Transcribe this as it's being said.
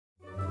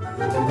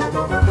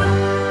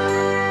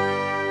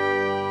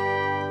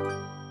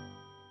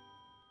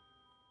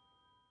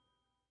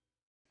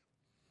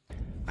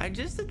I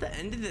just, at the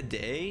end of the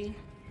day,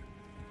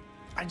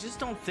 I just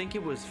don't think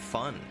it was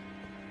fun.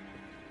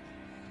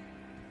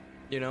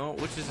 You know,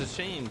 which is a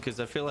shame because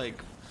I feel like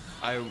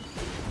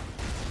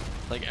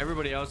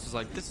everybody else is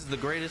like, this is the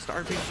greatest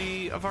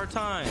RPG of our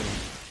time.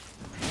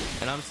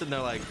 And I'm sitting there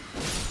like,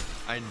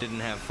 I didn't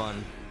have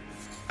fun.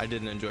 I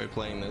didn't enjoy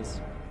playing this.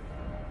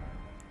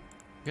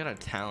 Got a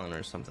talon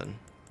or something.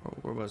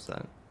 Where was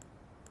that?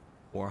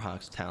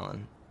 Warhawk's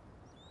talon.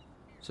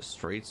 It's a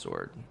straight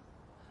sword.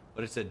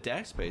 But it's a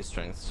dex-based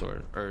strength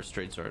sword, or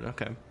straight sword.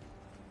 Okay.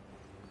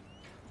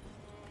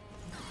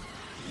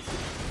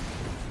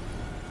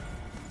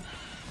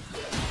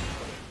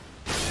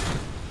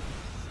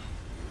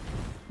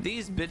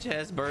 These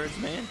bitch-ass birds,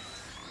 man.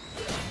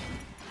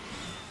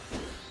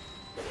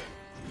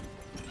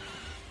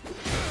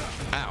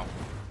 Ow.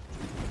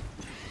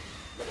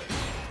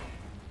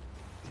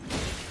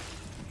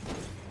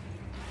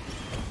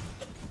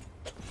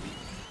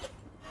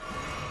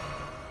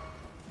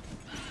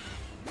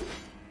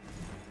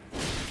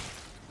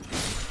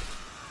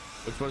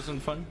 Which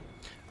wasn't fun?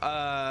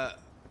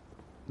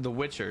 The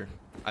Witcher,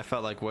 I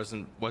felt like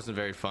wasn't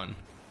very fun.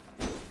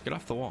 Get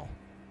off the wall.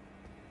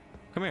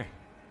 Come here.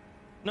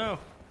 No.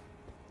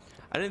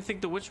 I didn't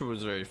think The Witcher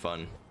was very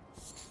fun.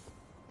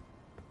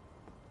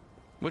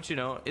 Which, you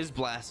know, is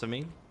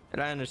blasphemy.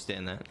 And I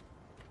understand that.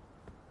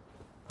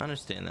 I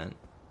understand that.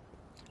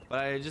 But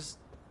I just...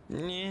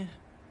 Yeah.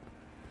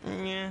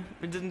 Yeah.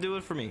 It didn't do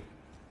it for me.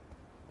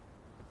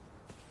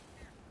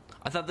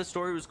 I thought the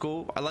story was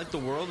cool. I like the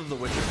world of The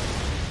Witcher.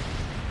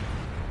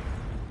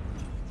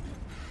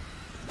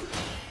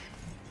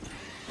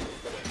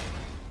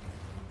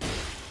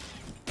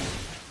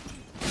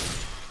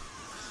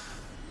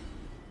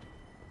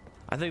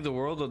 I think the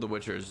world of The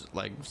Witcher is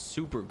like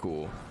super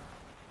cool.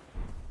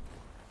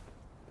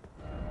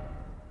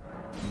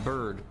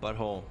 Bird,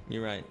 butthole.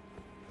 You're right.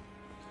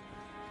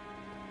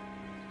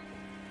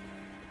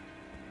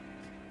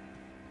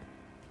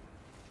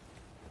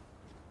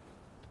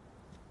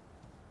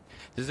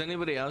 Does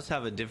anybody else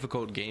have a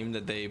difficult game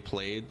that they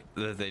played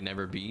that they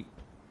never beat?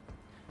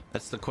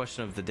 That's the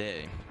question of the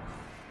day.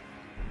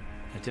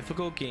 A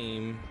difficult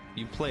game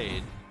you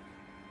played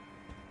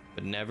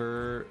but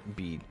never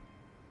beat.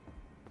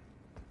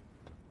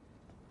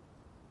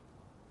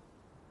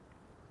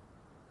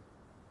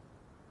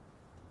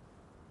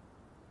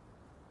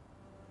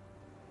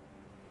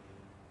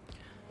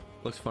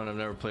 Looks fun. I've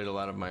never played. A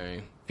lot of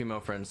my female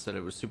friends said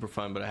it was super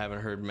fun, but I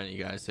haven't heard many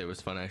guys say it was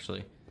fun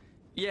actually.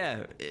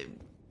 Yeah, it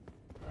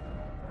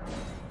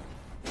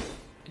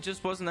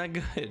just wasn't that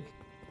good. It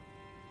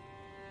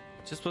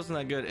just wasn't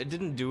that good. It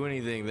didn't do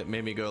anything that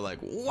made me go like,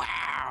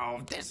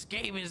 wow, this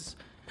game is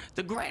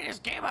the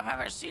greatest game I've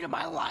ever seen in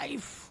my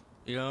life.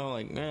 You know,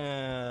 like,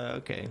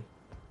 okay,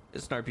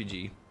 it's an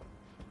RPG.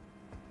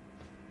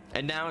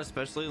 And now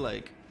especially,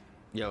 like,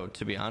 yo,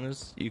 to be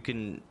honest, you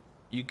can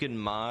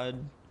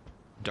mod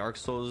Dark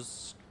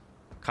Souls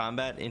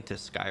combat into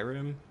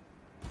Skyrim,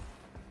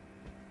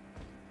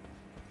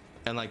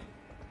 and like,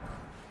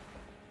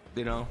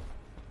 you know,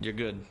 you're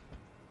good.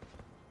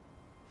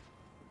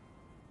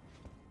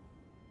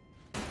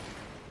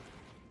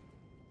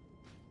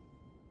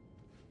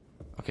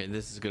 Okay,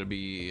 this is gonna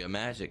be a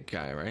magic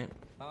guy, right?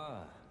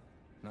 Ah,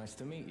 nice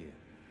to meet you.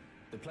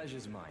 The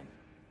pleasure's mine.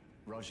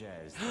 Roger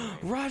is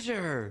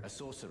Roger, a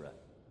sorcerer,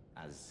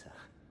 as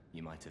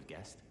you might have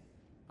guessed.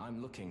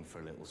 I'm looking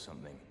for a little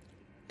something.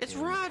 It's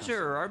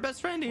Roger, our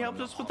best friend. He helped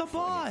us with the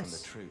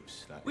boss.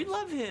 We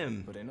love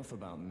him. But enough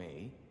about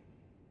me.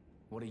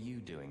 What are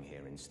you doing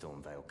here in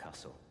Stormvale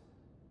Castle?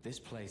 This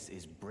place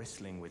is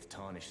bristling with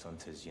tarnished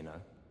hunters, you know.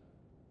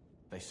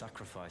 They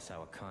sacrifice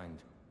our kind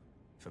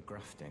for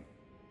grafting.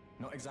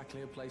 Not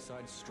exactly a place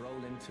I'd stroll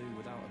into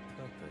without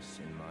a purpose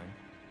in mind.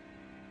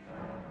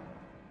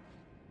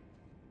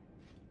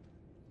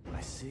 I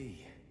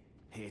see.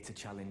 Here to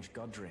challenge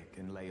Godric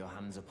and lay your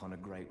hands upon a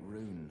great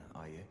rune,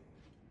 are you?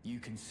 You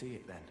can see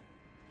it then,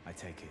 I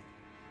take it.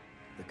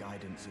 The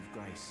guidance of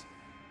grace.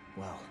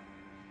 Well,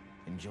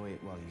 enjoy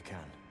it while you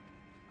can.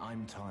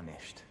 I'm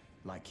tarnished,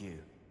 like you.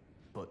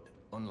 But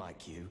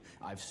unlike you,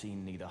 I've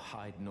seen neither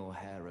hide nor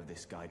hair of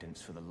this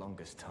guidance for the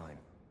longest time.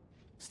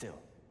 Still,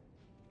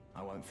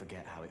 I won't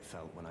forget how it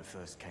felt when I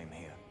first came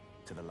here,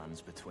 to the lands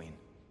between.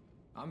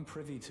 I'm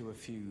privy to a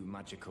few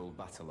magical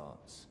battle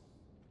arts.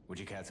 Would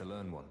you care to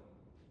learn one?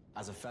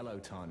 As a fellow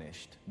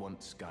tarnished,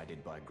 once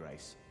guided by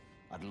grace,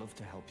 I'd love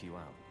to help you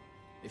out,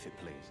 if it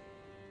please.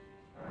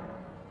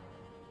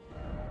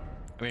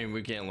 I mean,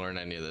 we can't learn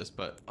any of this,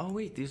 but oh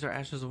wait, these are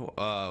ashes of.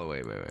 Oh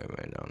wait, no,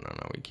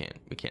 we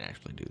can't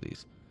actually do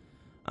these.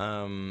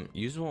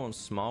 Usable on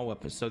small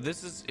weapons. So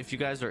this is, if you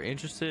guys are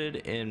interested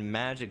in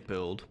magic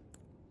build,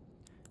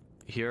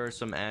 here are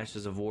some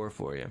ashes of war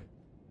for you.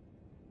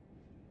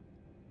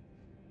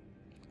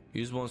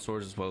 Usable on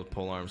swords as well as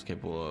pole arms,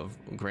 capable of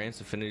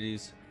grants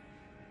affinities.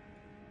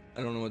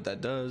 I don't know what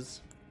that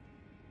does.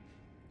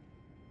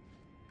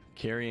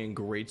 Carrying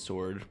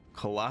greatsword.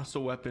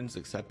 Colossal weapons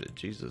accepted.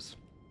 Jesus.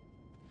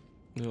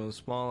 You know,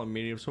 small and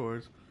medium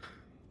swords.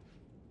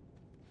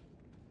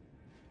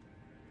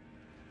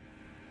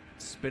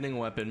 Spinning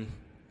weapon.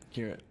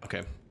 Here.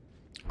 Okay.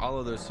 All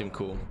of those seem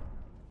cool.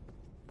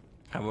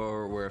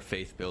 However, we're a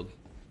faith build,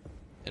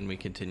 and we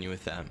continue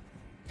with that.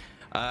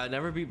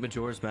 Never beat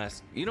Majora's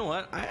Mask. You know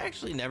what? I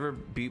actually never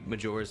beat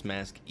Majora's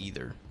Mask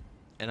either.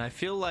 And I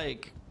feel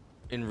like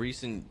in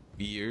recent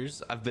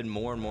years, I've been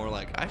more and more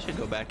like, I should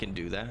go back and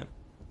do that.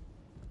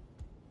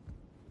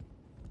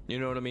 You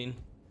know what I mean?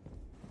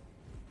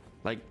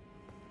 Like,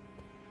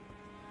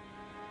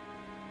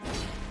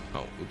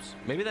 oh, oops.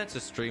 Maybe that's a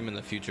stream in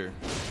the future.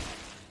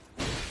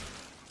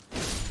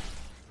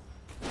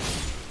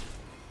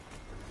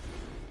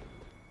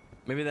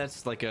 Maybe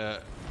that's like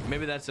a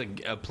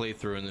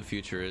playthrough in the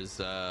future, is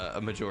a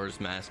Majora's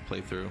Mask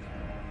playthrough.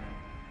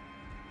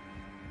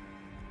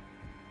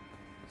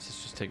 Does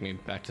this just take me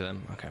back to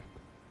them? Okay.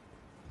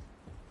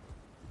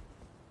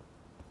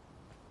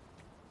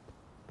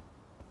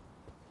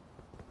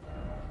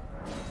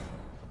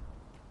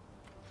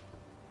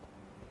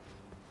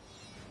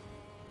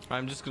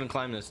 I'm just gonna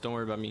climb this. Don't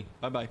worry about me.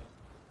 Bye bye.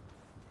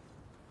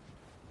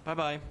 Bye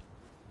bye.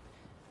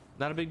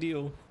 Not a big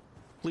deal.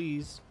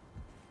 Please.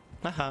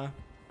 Haha.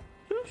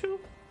 Shoo shoo.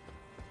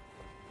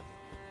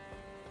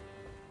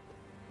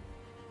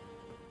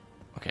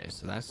 Okay,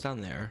 so that's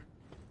down there.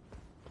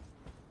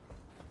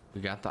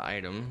 We got the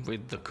item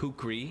with the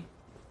kukri.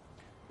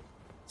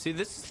 See,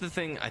 this is the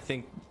thing I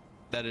think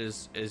that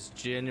is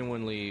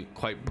genuinely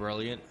quite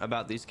brilliant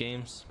about these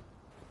games.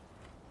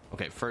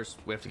 Okay, first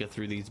we have to get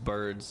through these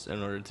birds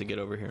in order to get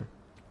over here.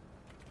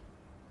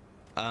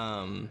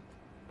 But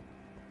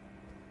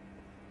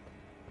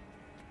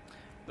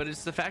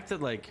it's the fact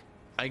that, like,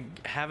 I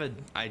have an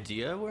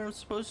idea where I'm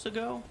supposed to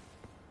go,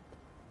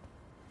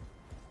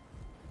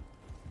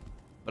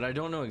 but I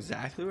don't know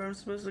exactly where I'm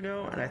supposed to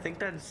go, and I think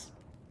that's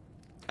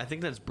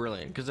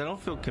brilliant, because I don't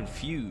feel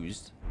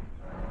confused.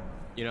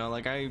 You know,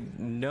 like, I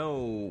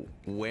know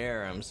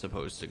where I'm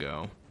supposed to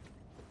go,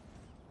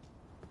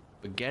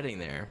 but getting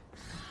there.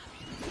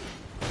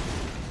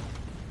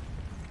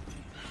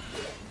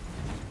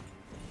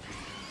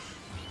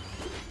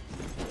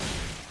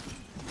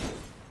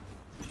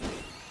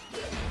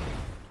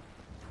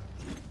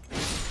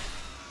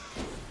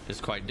 Is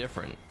quite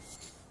different.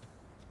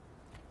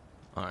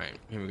 All right,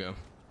 here we go.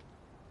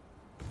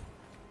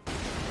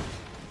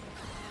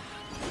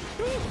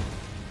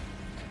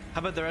 How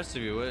about the rest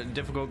of you? What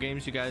difficult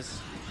games you guys?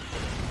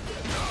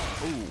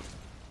 Ooh,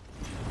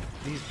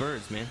 these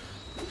birds, man.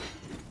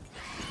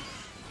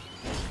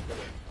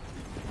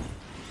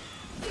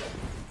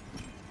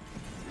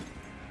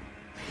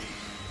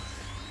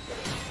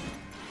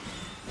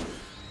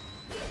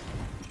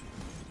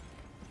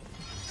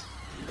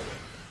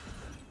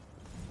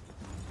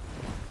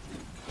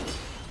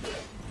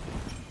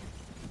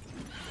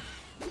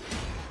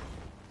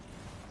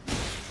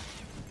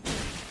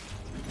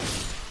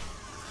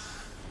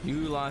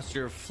 You lost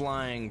your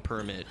flying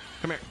permit.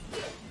 Come here.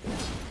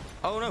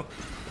 Oh no.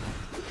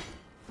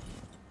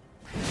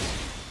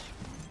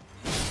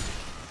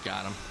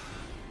 Got him.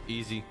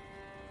 Easy.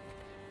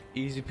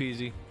 Easy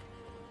peasy.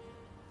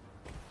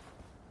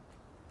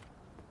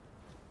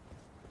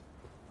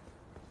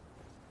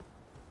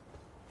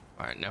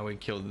 Alright, now we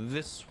kill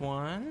this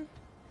one.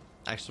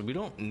 Actually, we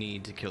don't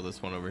need to kill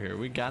this one over here.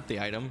 We got the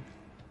item,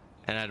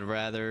 and I'd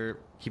rather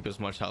keep as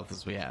much health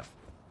as we have.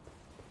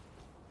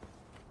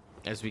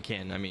 As we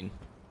can, I mean.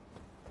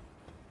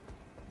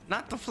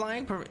 Not the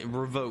flying permit.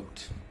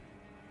 Revoked.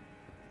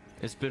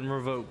 It's been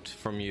revoked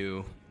from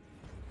you.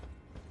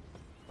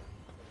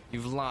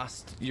 You've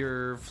lost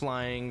your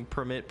flying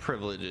permit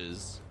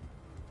privileges.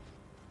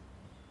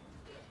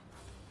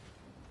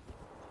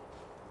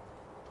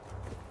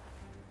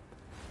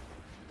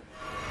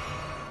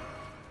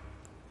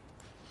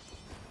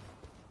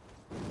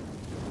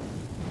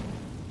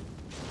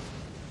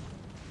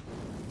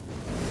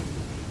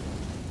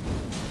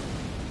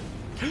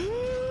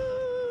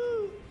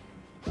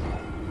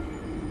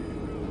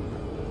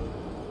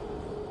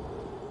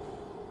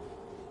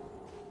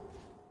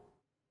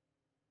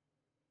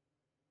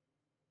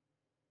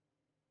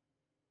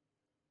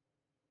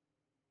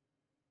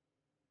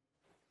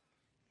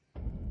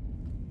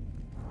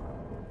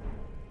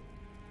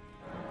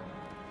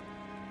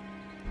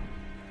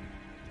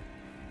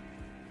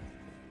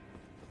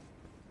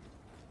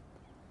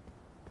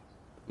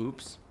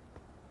 Oops.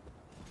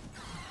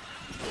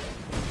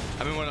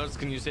 I mean, what else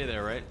can you say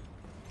there, right?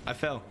 I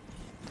fell.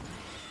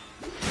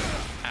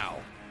 Ow.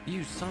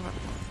 You son of a...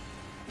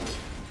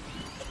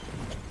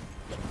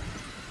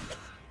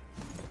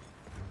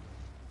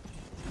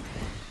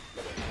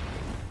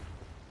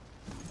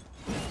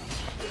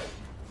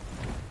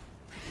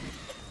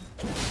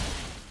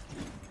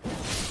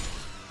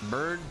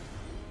 Bird.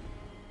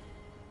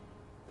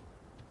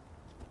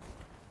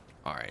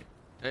 All right.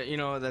 You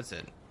know what? That's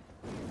it.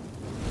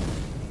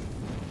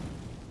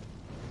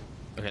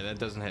 Okay, that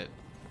doesn't hit.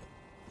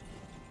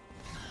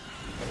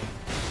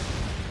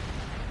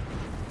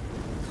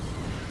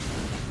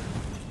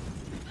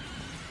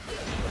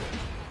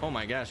 Oh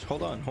my gosh,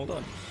 hold on, hold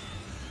on.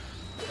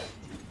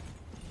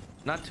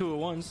 Not two at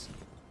once.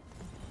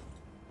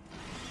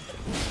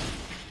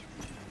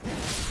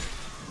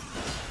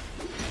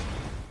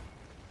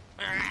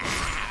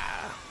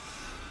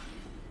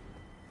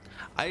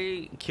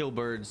 I kill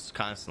birds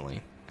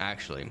constantly,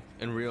 actually,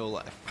 in real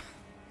life.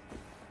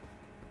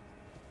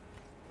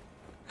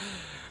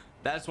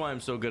 That's why I'm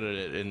so good at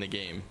it in the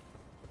game.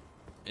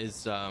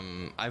 Is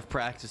I've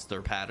practiced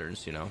their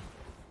patterns, you know.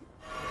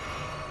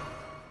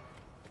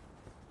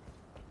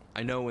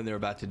 I know when they're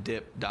about to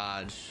dip,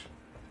 dodge,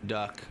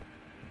 duck.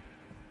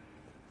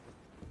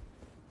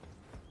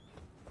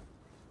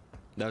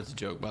 That was a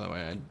joke, by the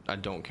way. I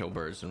don't kill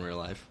birds in real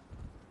life.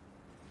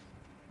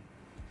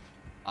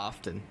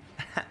 Often.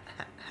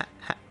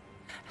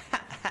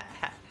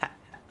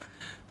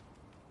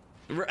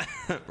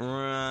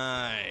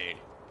 Right.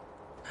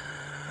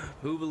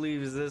 Who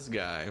believes this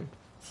guy?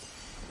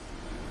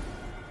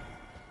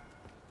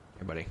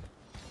 Hey, buddy.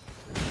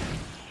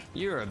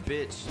 You're a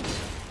bitch.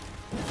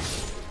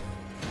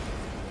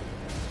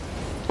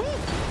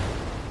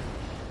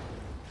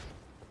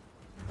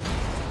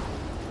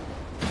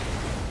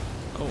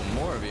 Oh,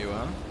 more of you,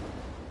 huh?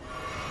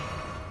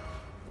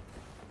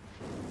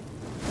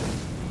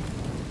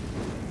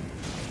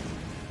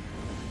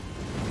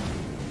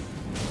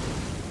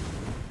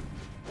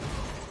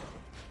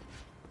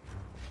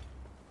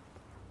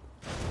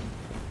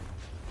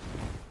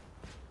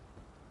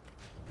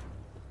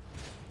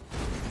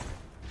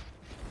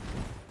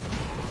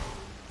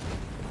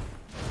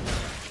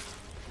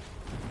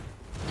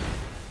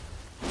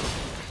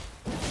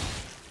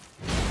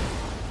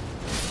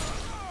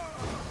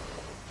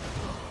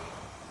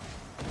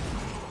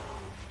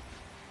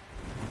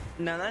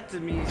 Now that to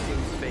me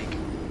seems fake.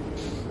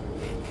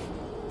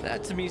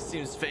 That to me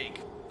seems fake.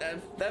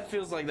 That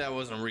feels like that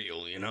wasn't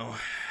real, you know.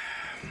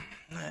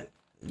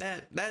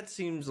 That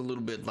seems a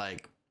little bit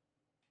like,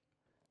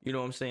 you know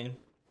what I'm saying?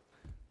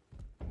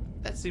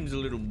 That seems a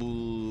little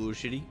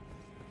bullshitty.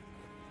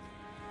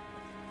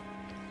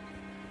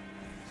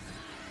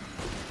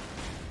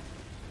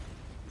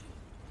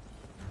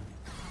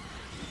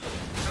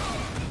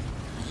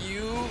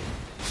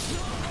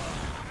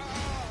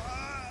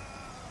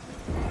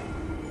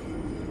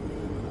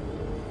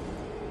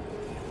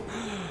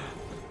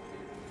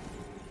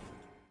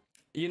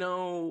 You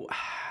know,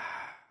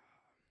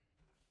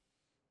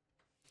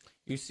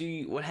 you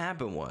see what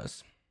happened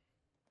was,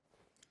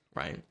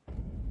 right?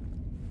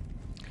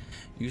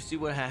 You see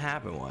what had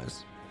happened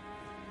was,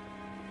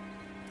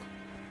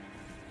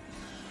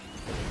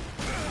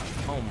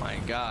 oh my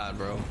God,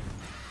 bro.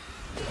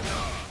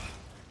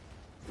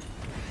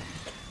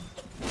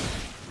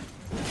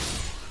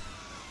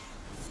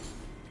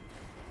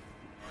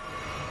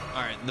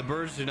 All right, the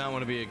birds do not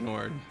want to be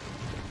ignored.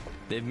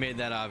 They've made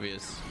that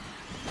obvious.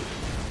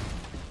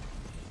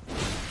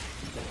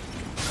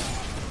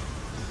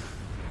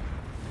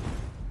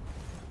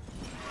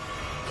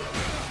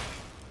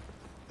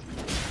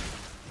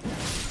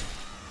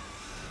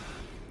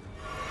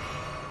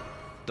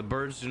 The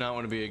birds do not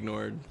want to be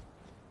ignored.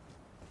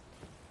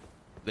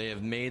 They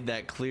have made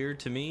that clear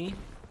to me.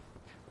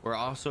 We're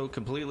also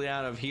completely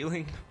out of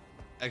healing,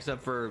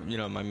 except for, you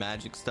know, my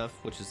magic stuff,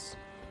 which is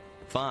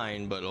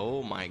fine, but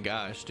oh my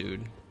gosh,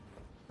 dude.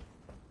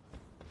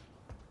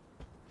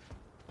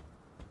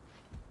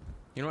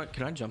 You know what?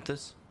 Can I jump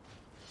this?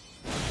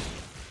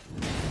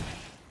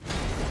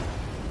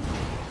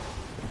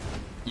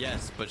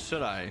 Yes, but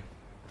should I?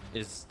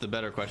 Is the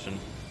better question.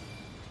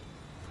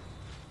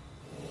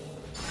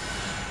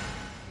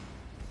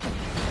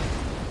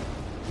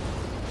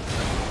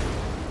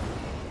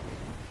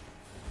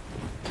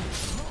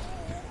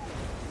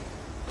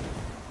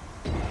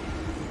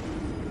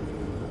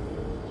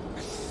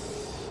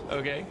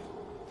 Okay,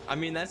 I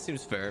mean, that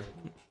seems fair.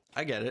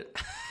 I get it.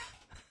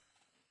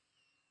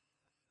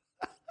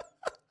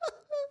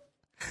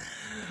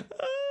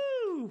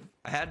 Oh,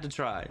 I had to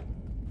try.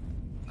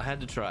 I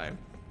had to try.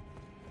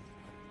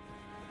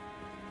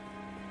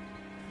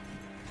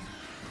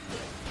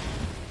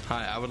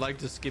 Hi, I would like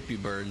to skip you,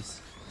 birds.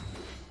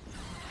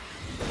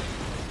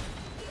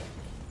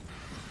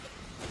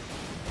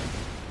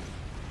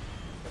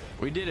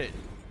 We did it.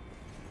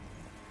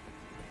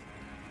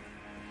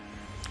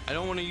 I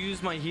don't want to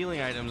use my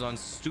healing items on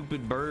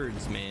stupid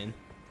birds, man.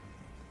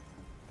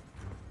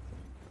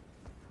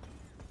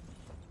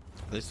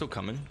 Are they still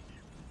coming?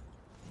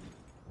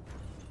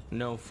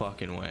 No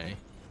fucking way.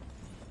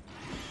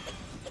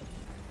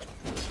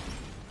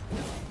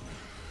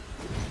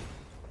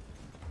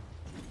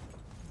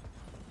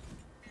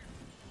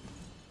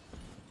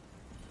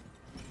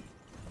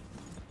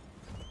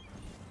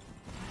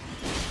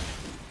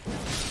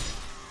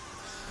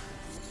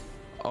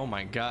 Oh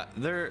my God,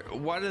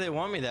 why do they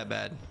want me that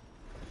bad?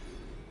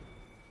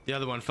 The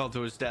other one fell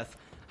to its death.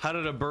 How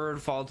did a bird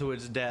fall to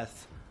its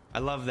death? I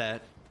love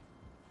that.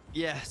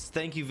 Yes,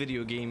 thank you,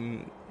 video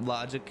game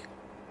logic.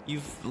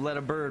 You've let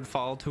a bird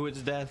fall to its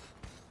death.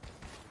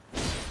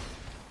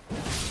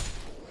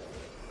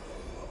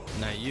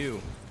 Not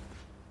you.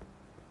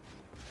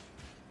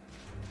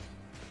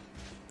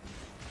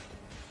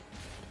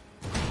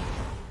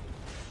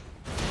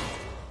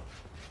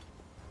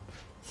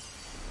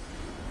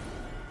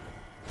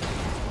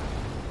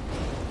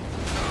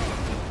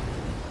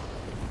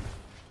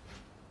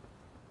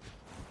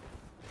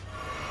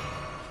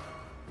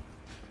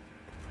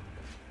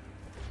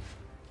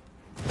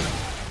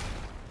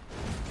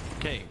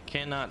 Okay,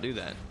 cannot do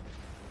that.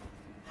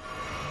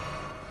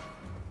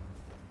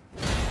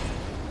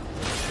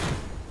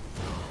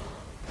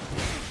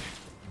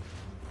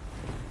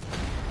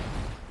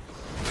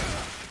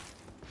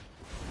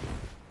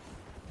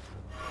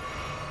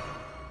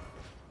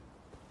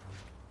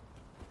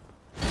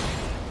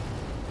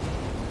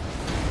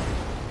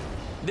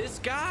 This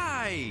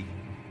guy.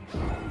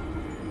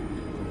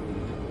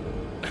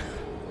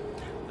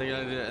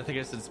 I think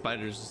I said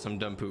spiders or some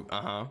dumb poop.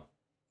 Uh-huh.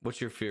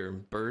 What's your fear?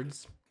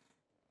 Birds?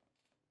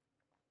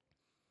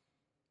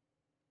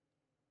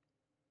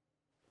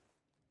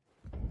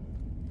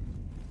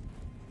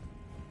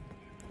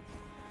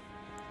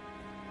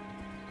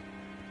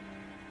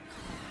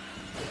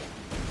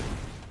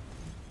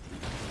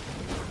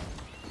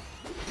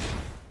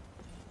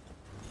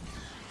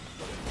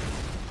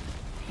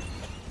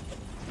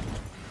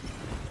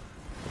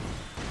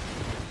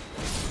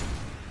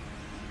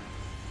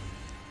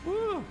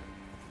 Woo!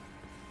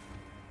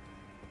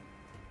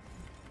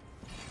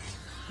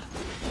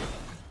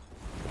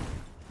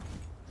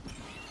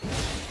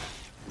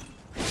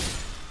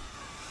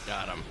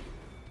 Got him.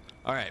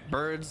 All right,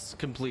 birds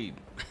complete.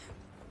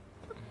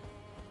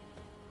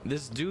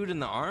 This dude in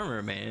the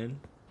armor, man.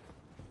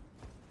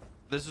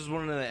 This is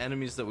one of the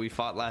enemies that we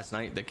fought last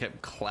night that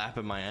kept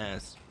clapping my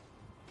ass.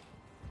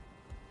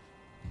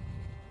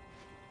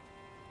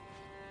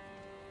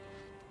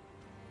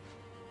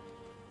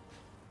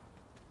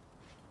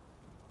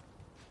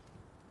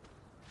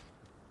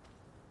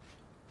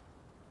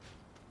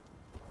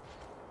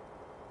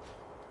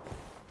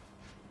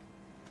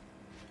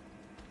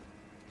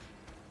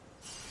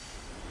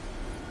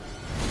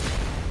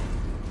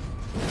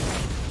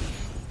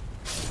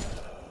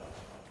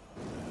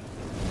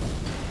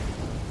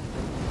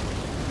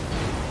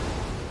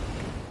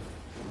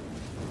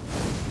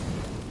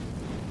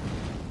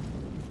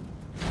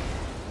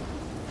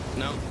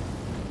 No.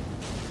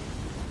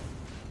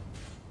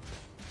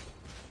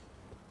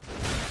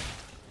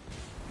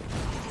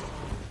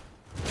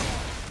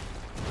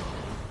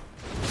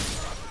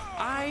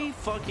 I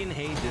fucking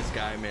hate this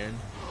guy, man.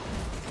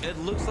 It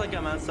looks like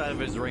I'm outside of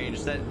his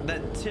range.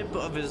 That tip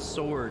of his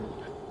sword,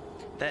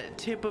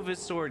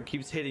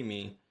 keeps hitting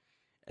me,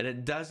 and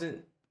it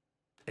doesn't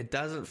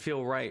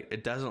feel right.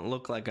 It doesn't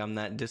look like I'm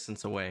that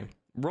distance away.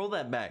 Roll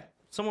that back.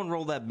 Someone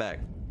roll that back.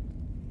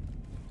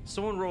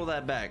 Someone roll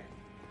that back.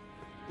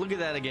 Look at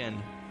that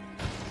again.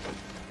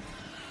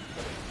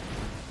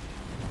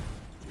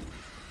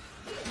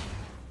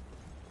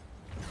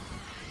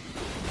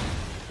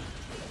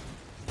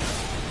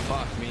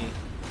 Fuck me.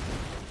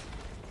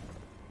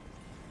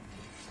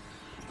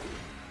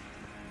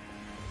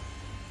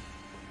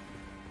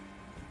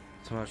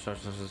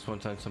 This one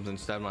time something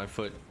stabbed my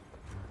foot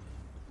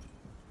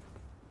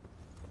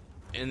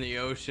in the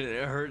ocean.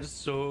 It hurt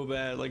so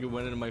bad, like it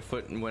went into my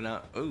foot and went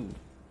out. Ooh.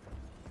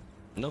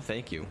 No,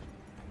 thank you.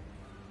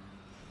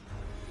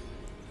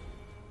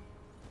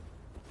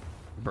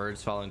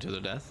 Birds falling to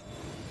their death.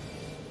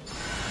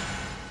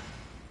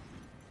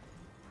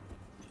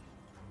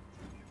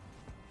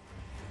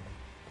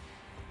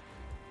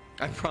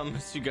 I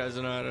promise you guys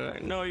are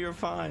not. No, you're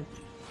fine.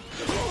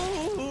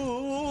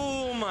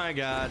 Oh my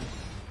god.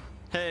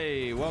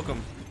 Hey, welcome.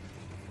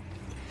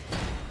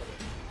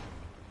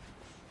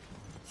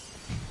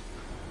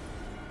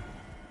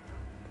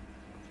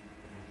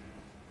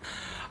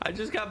 I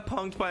just got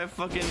punked by a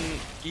fucking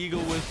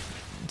eagle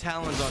with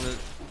talons on it,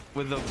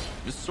 with a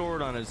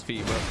sword on his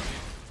feet, bro.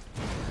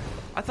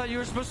 I thought you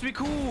were supposed to be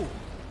cool.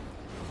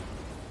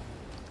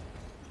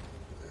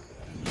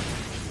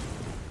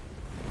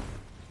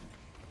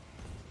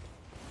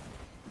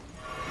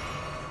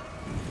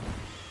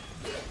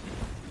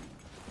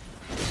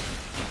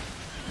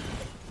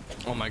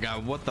 Oh my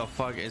god, what the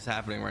fuck is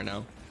happening right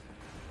now?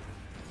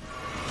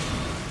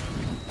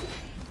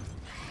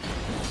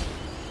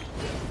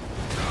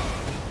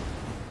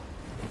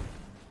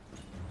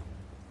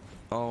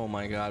 Oh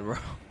my god, bro.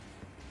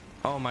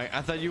 Oh my,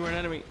 I thought you were an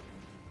enemy.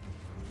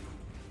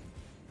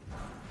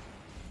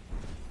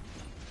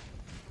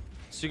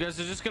 So you guys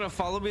are just gonna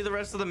follow me the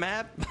rest of the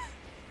map?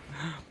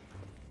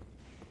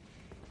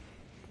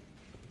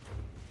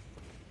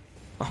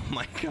 Oh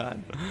my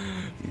god.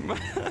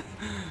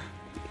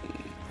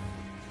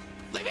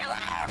 Leave me alone!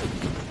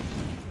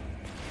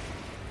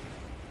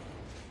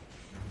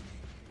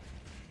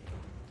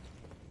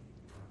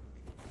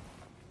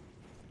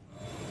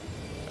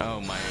 Oh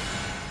my.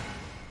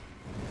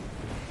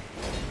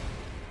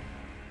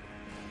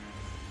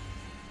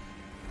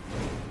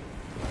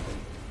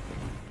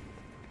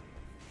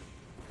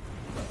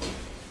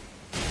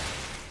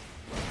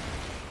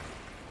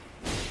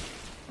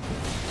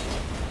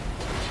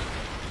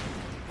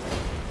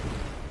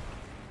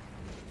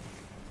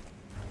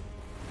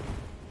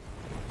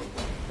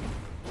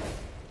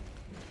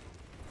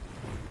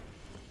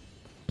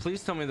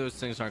 Please tell me those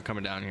things aren't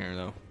coming down here,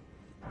 though.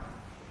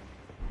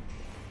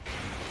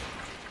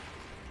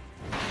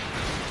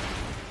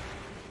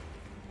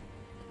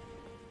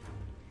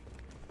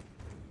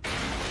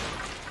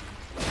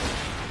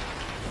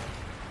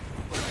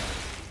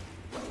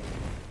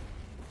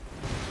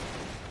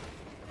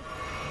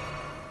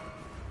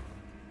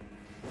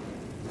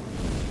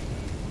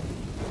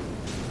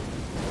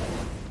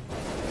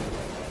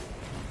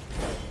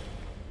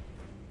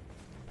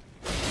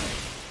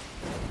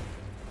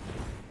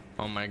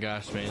 Oh my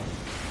gosh, man.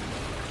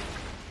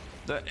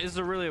 Is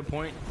there really a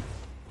point?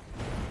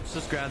 Let's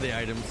just grab the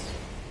items.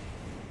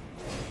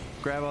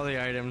 Grab all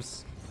the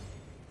items.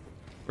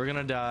 We're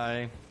gonna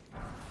die.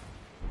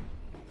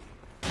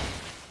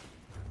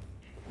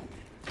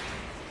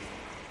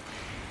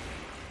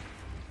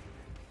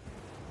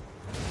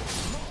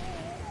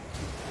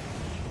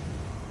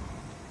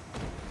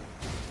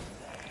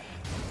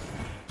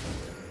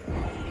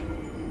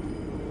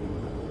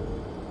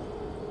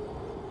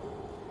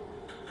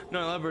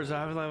 No, lovers,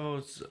 I have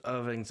levels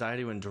of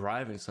anxiety when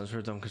driving, so I'm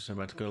sure I'm concerned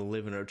about to go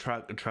live in a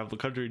truck and travel the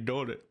country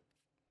doing it.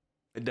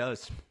 It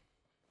does.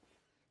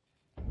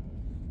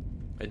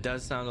 It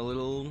does sound a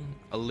little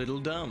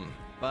dumb,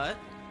 but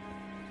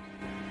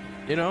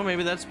you know,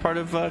 maybe that's part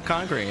of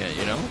conquering it,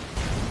 you know?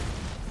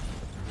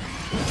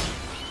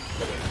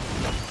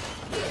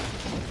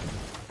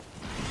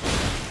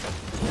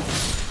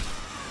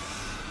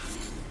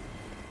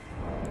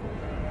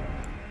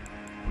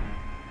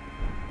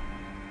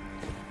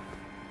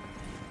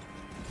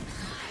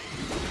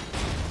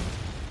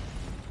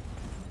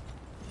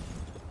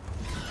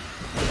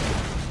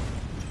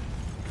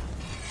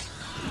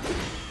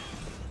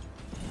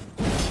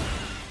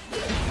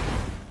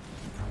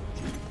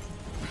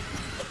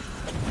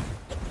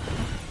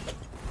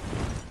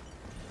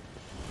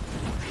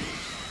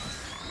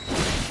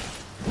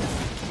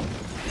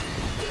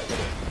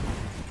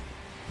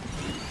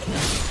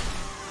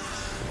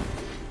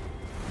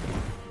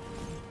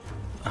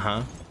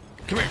 Uh-huh.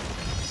 Come here.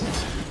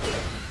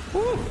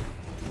 Woo.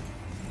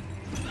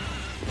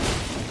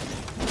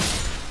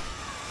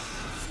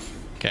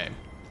 Okay.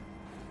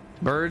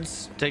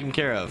 Birds taken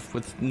care of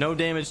with no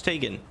damage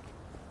taken.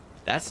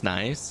 That's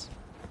nice.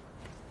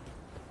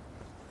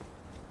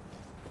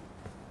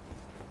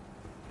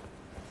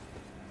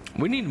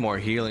 We need more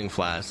healing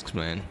flasks,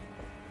 man.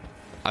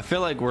 I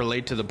feel like we're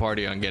late to the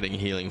party on getting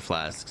healing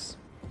flasks.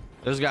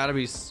 There's got to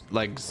be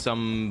like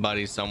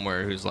somebody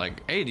somewhere who's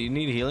like, hey, do you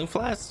need healing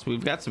flasks?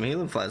 We've got some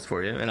healing flasks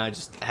for you. And I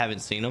just haven't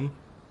seen them.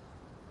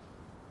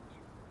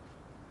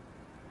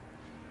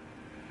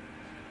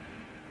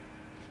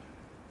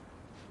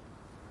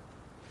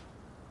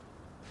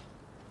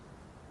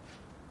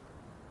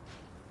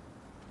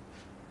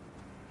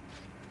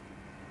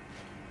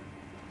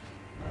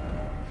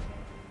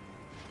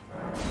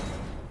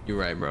 You're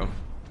right, bro.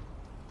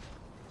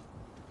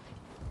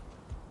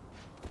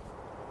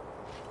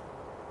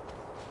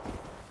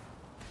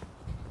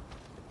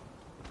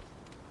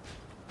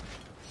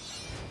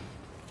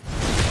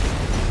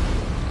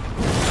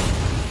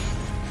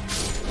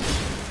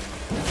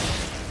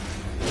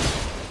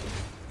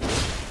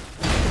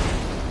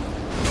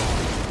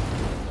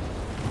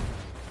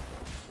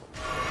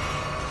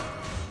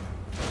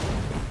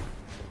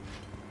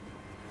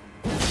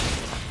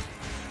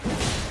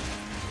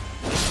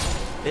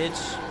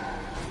 Bitch.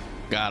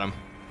 Got him.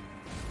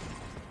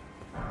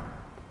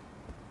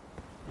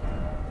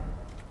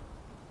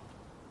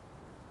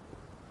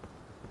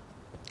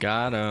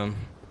 Got him.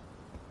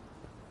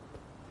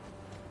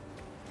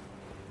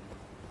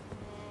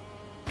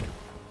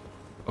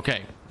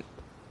 Okay.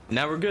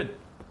 Now we're good.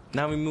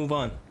 Now we move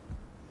on.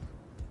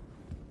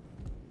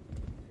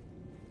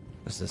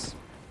 What's this?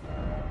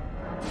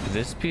 Could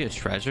this be a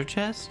treasure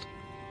chest?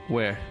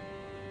 Where?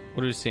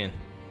 What are we seeing?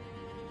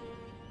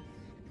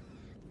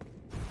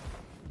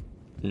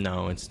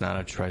 No, it's not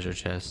a treasure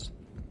chest.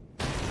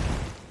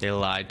 They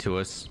lied to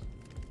us.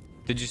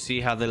 Did you see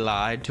how they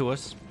lied to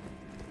us?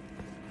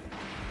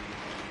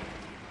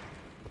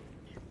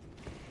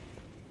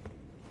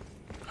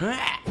 Okay,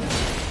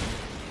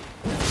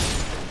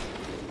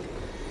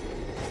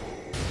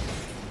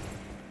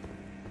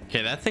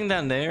 that thing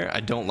down there I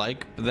don't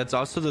like, but that's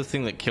also the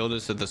thing that killed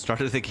us at the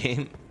start of the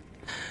game.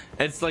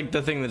 It's like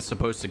the thing that's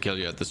supposed to kill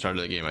you at the start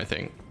of the game, I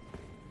think.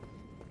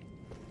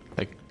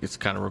 Like, it's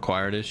kind of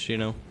required-ish, you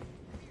know?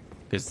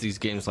 Because these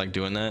games like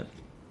doing that.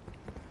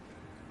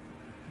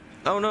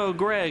 Oh no,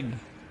 Greg!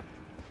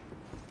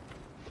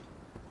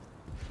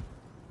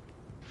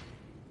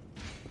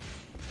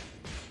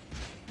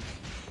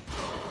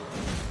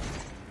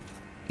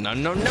 No,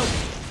 no, no!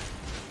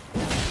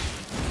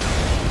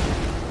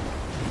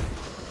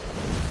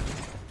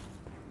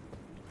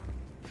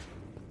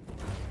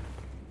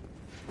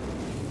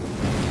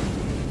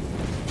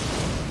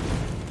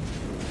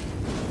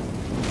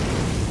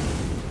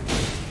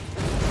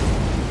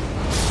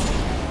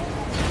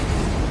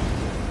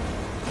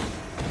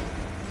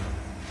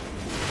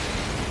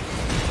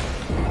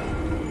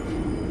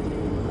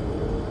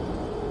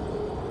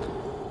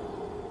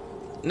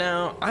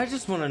 Now, I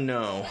just want to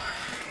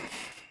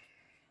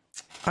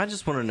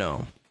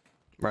know,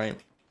 right?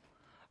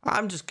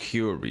 I'm just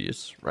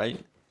curious, right?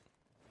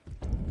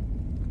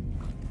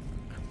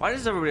 Why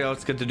does everybody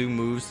else get to do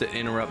moves that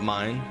interrupt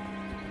mine?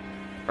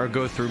 Or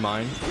go through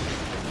mine?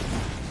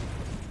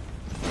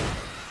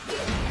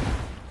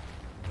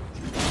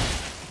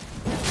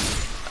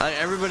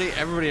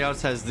 Everybody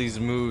else has these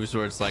moves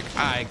where it's like,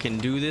 I can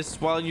do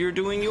this while you're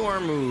doing your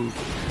move.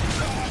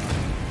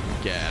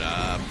 Get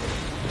up.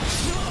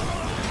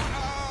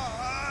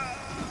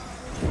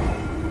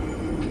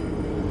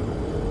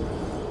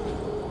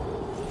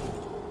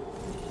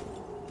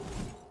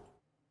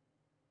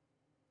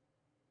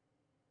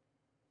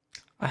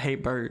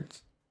 hate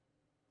birds.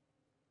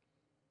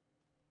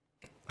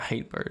 I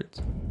hate birds.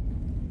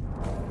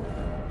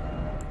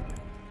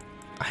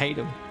 I hate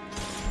them.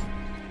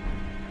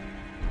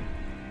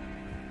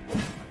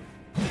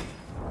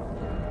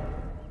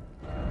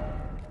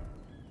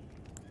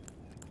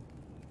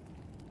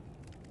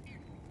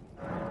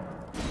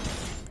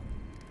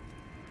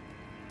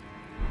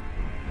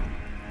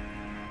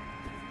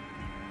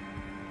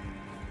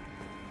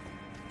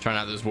 Trying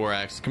out this war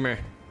axe. Come here.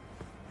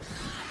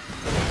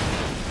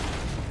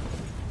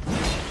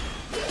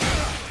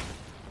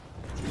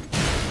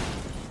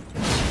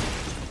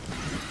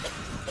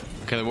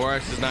 Okay, the war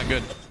axe is not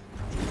good.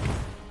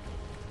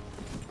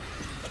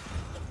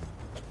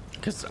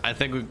 I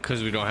think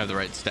because we don't have the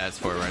right stats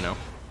for it right now.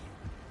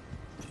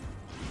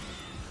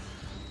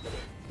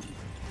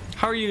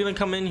 How are you gonna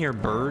come in here,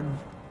 bird?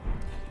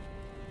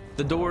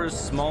 The door is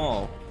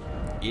small,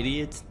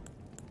 idiot.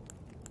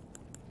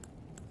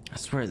 I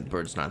swear the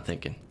bird's not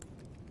thinking.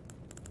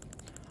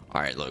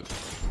 All right, look.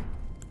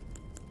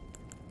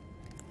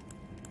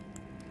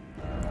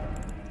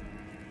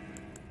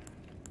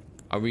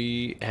 Are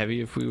we heavy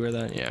if we wear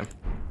that? Yeah.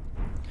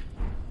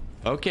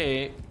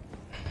 Okay.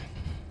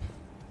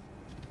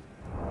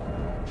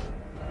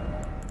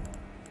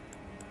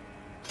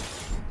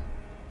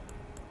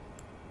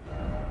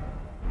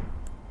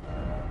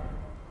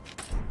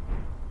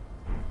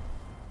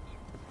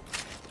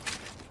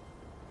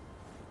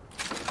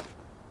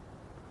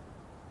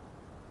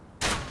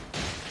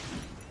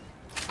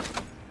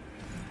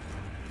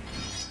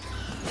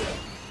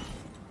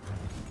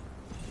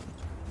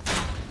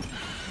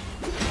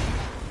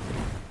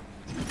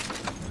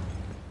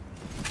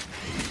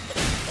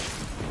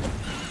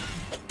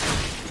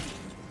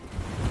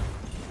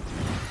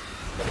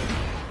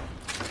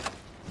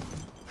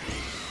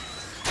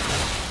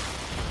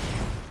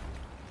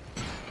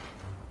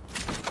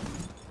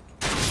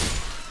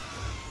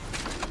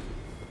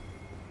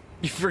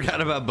 You forgot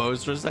about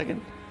bows for a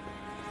second?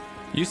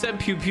 You said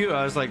pew pew.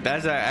 I was like,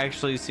 that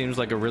actually seems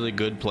like a really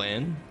good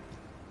plan.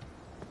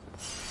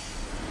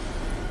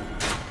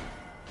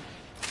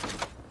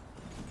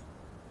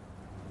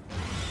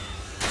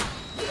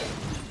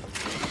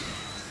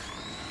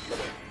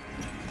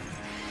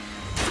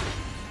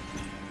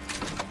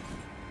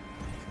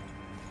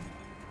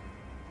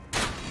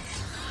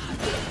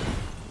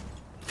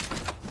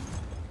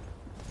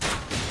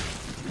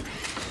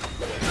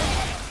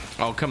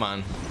 Oh, come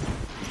on.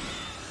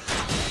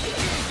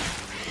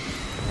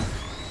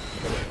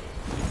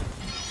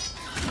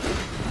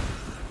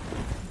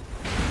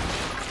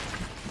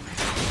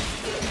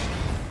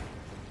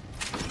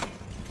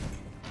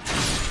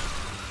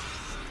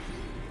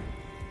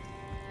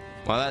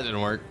 Well, that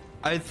didn't work.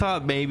 I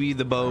thought maybe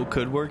the bow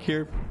could work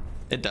here.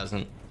 It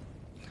doesn't.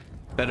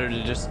 Better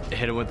to just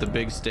hit it with the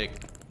big stick.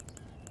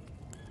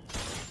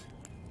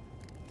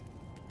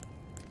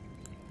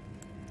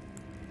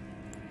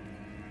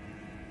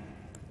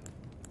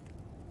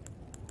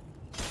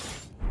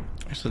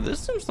 So this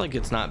seems like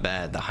it's not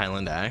bad, the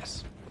Highland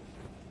axe.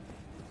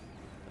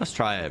 Let's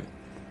try it.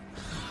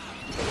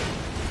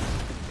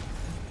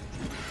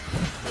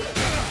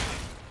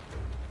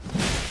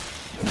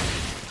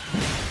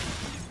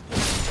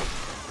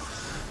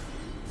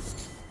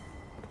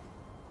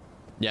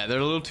 Yeah, they're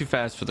a little too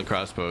fast for the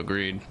crossbow,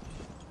 agreed.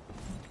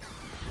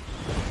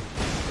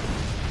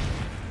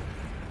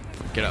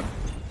 Get up.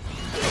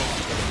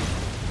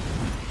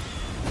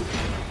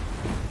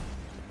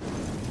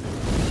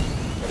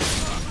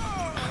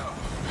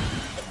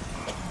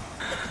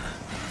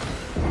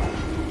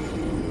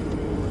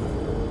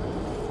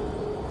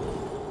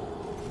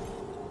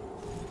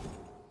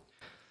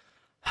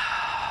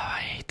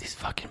 I hate these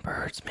fucking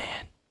birds,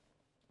 man.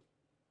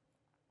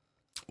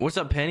 What's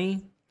up,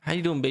 Penny? How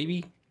you doing,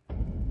 baby?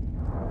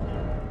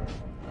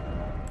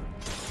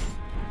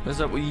 What's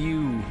up with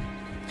you?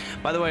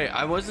 By the way,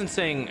 I wasn't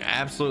saying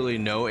absolutely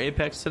no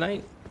Apex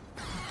tonight.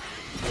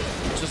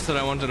 Just that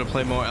I wanted to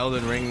play more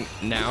Elden Ring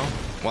now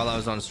while I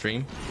was on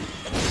stream.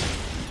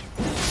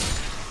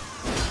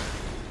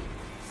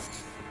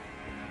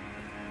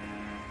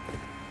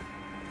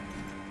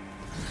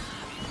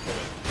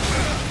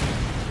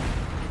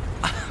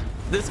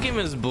 This game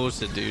is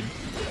bullshit, dude.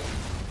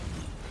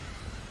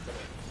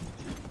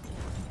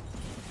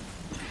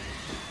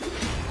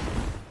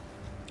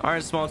 All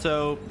right, small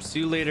toe. See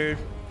you later.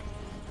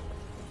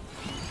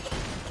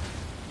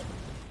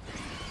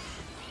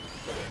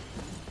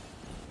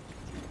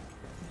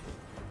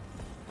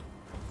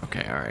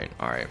 Okay,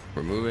 all right.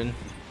 We're moving.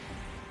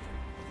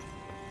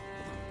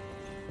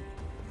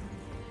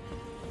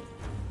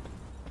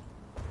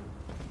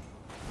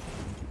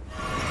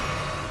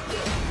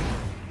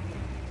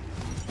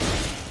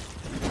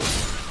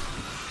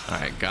 All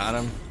right, got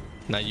him.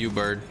 Not you,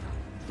 bird.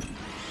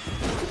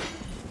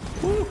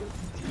 Woo.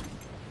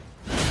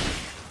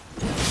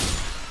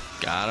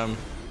 Got him.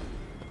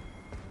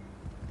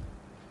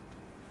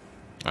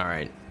 All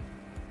right.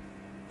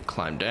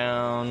 Climb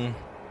down.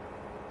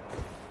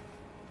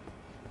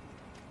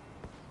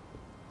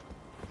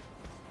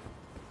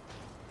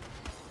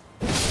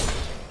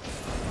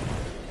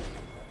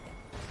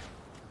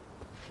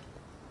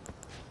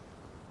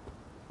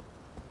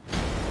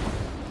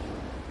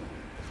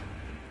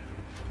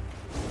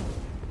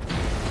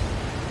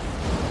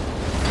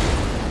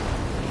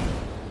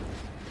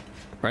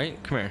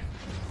 Right? Come here.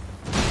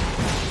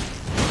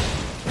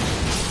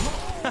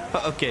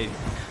 Okay.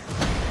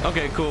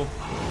 Okay, cool.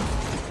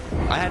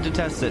 I had to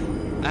test it.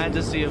 I had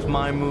to see if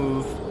my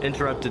move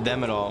interrupted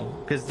them at all,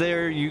 because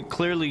they're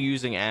clearly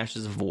using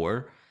Ashes of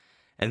War,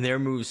 and their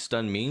moves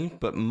stun me,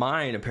 but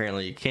mine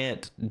apparently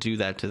can't do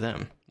that to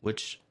them,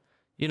 which,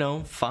 you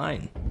know,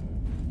 fine.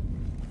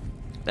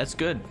 That's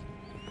good.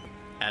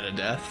 At a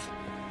death.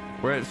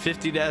 We're at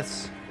 50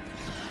 deaths.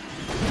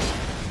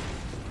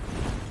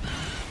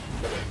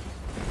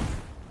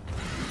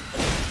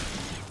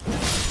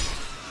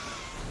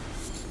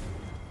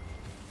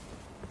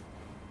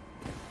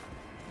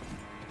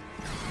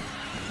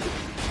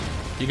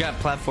 You got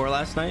Plat 4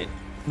 last night?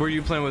 Were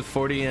you playing with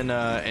 40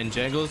 and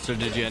Jangles, or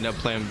did you end up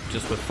playing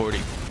just with 40?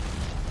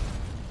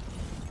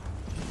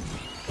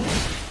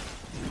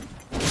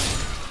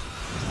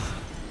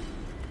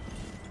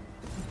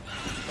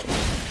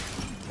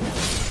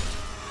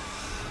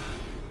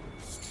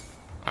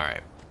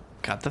 Alright.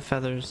 Got the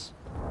feathers.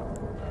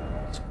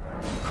 Let's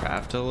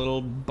craft a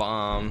little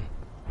bomb.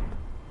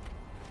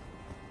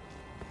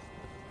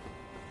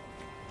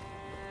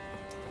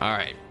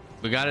 Alright.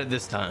 We got it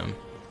this time.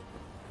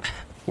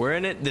 We're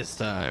in it this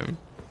time.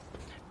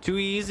 Too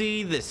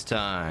easy this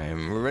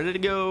time. We're ready to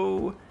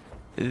go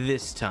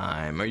this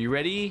time. Are you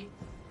ready?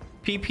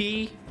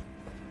 PP?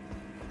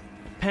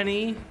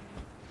 Penny?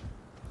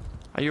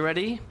 Are you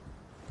ready?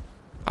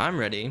 I'm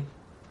ready.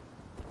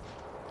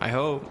 I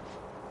hope.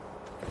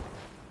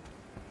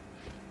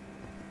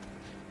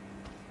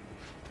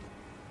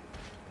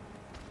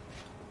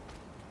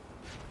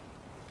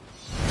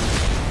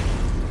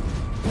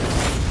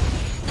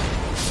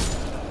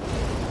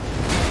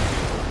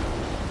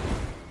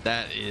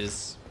 That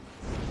is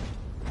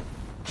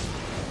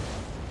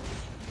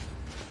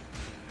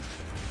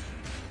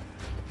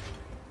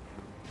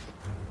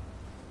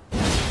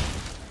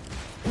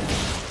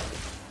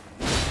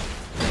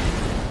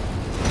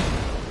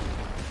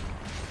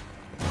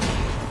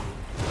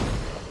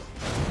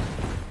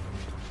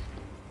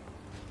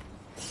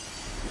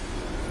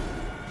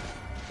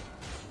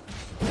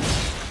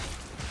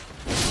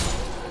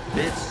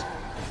bitch.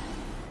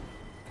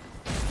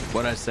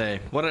 What'd I say?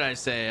 What did I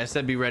say? I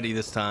said be ready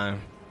this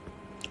time.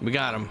 We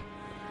got him.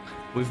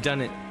 We've done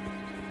it.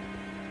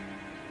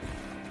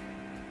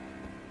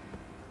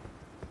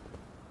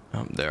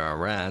 Oh, there are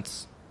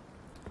rats.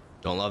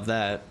 Don't love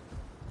that.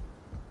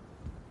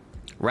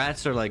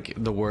 Rats are like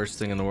the worst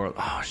thing in the world.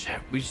 Oh shit,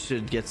 we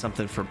should get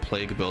something for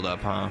plague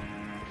buildup, huh?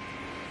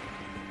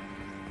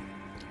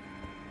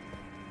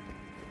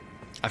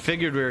 I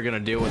figured we were gonna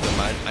deal with them.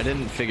 I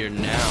didn't figure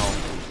now.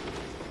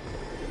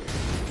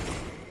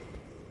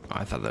 Oh,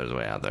 I thought there was a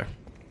way out there.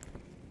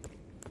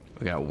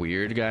 We got a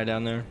weird guy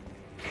down there.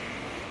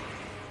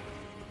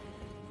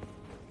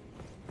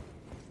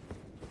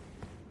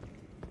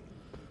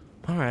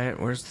 All right,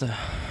 where's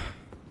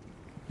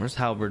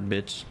Halberd,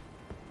 bitch?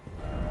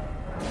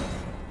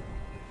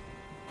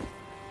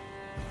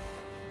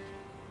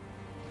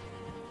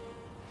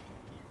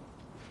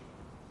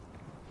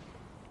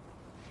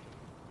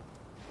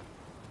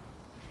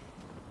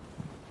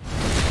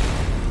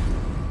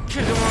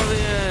 Kick him over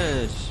the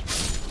edge.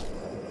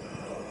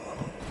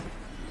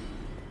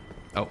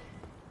 Oh.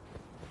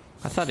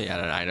 I thought he had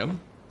an item.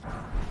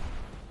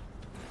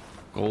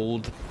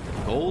 Gold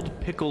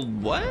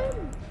pickled what?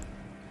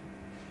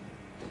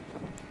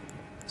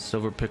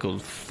 Silver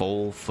pickled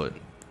foal foot.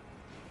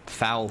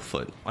 Foul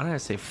foot. Why did I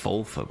say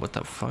foal foot? What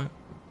the fuck?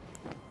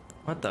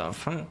 What the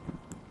fuck?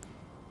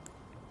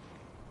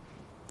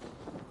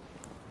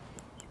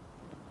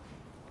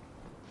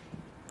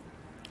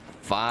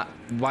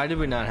 Why did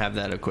we not have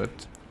that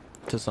equipped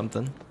to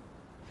something?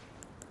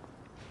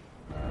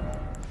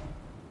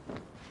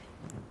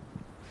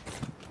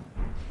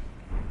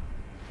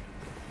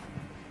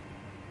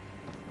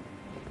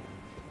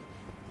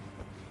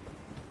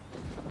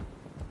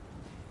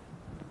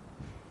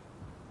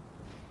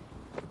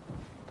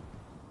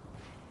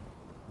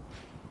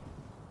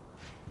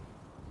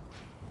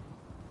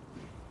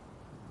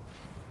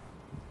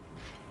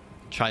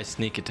 Try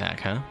sneak attack,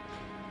 huh?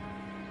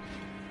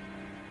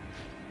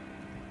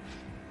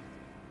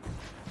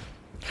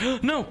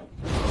 No!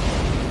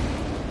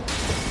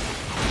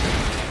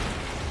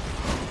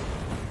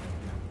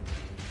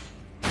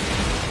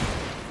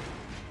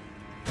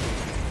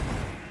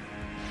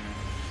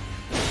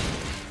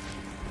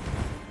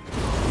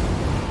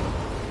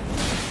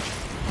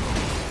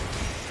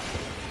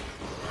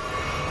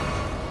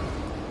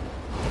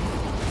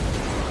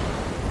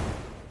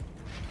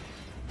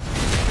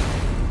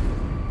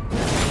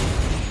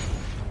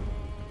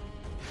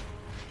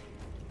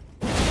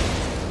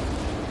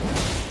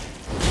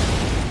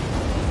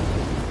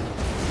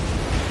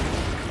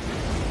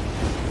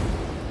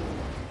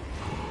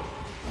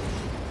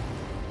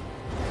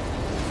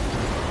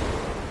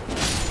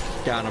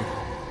 Got him.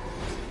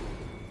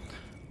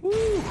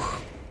 Woo.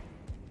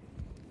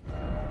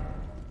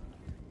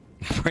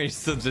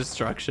 Brace of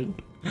destruction.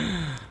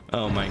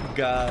 Oh my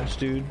gosh,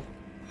 dude.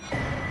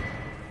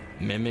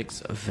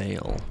 Mimics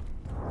Veil.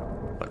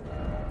 What?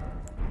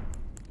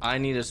 I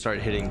need to start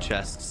hitting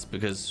chests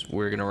because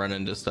we're gonna run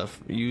into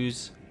stuff.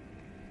 Use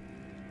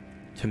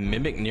to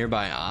mimic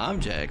nearby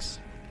objects.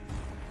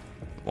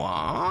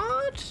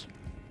 What?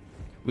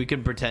 We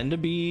could pretend to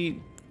be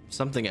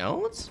something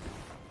else?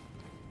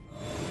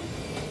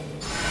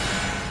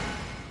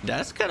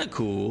 That's kind of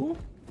cool.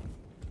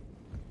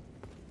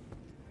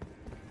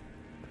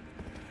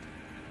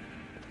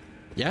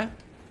 Yeah.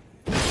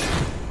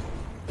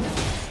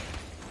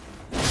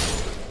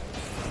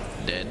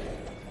 Dead.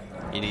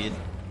 Idiot.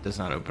 Does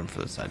not open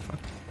for the side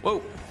front.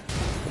 Whoa.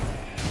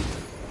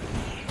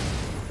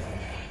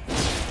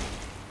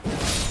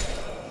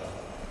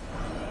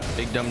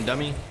 Big dumb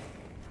dummy.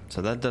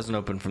 So that doesn't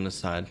open from the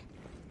side.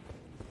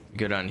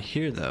 Go down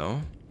here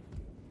though.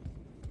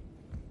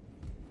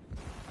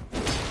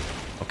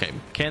 Okay,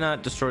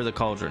 cannot destroy the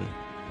cauldron.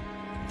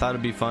 Thought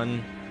it'd be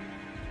fun.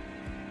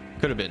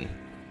 Could have been.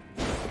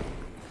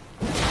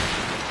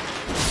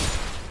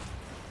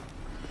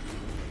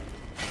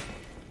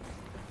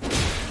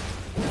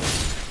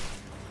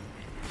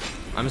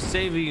 I'm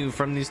saving you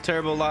from these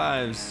terrible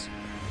lives.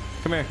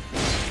 Come here.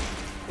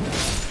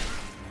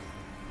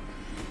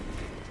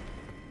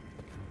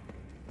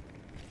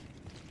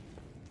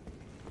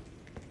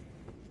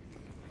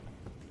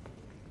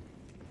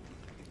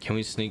 Can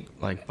we sneak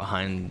like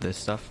behind this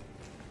stuff?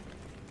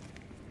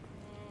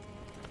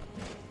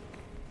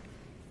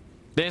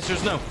 The answer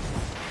is no.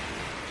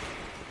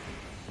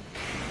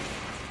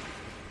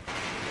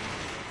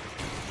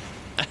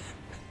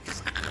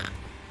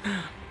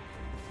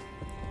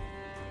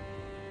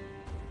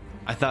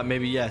 I thought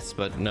maybe yes,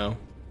 but no.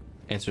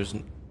 Answer's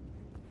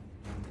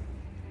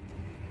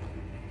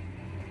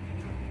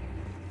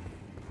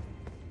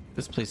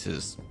this place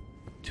is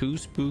too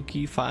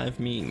spooky. 5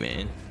 me,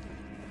 man.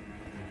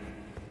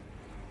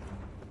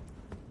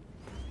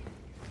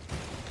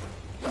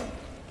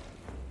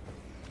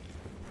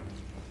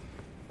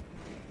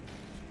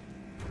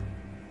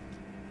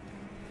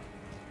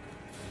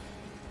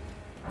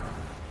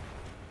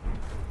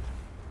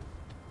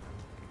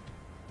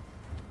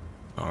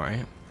 All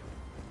right.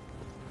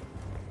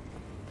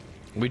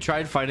 We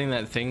tried fighting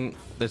that thing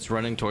that's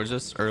running towards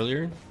us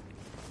earlier.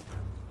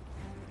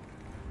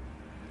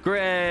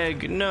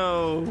 Greg,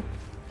 no.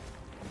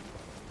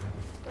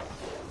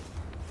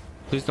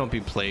 Please don't be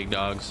plague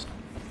dogs.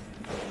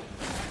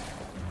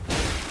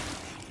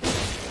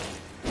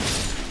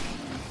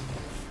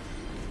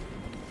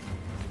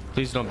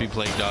 Please don't be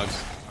plague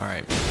dogs. All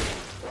right.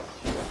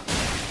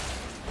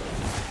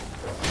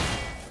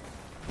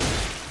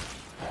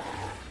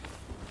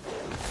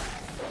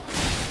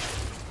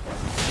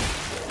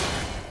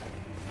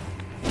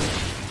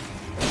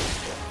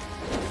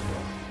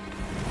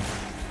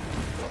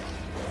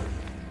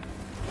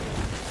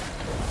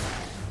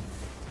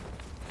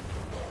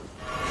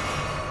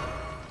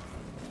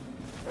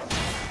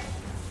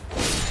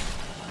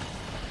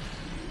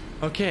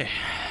 Okay.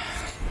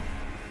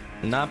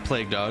 Not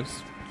plague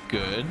dogs.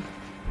 Good.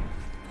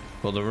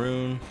 Pull the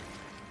rune.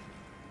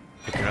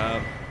 Pick it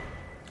up.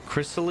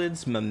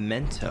 Chrysalid's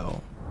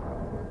memento.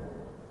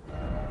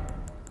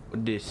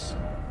 What this?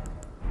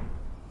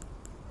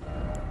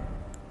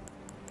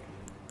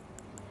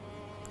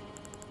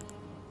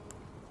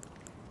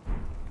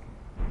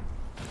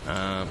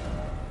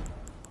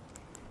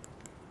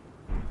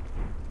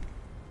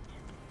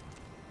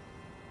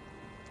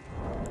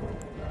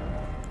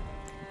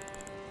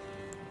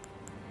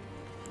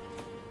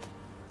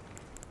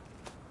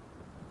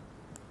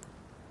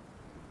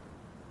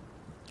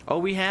 Oh,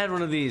 we had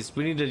one of these.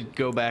 We need to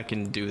go back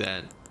and do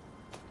that.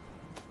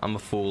 I'm a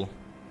fool.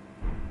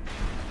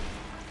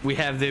 We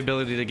have the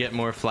ability to get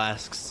more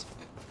flasks.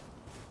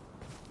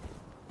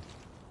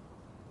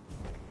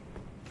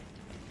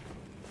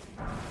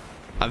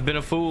 I've been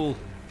a fool.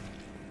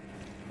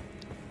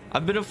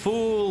 I've been a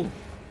fool.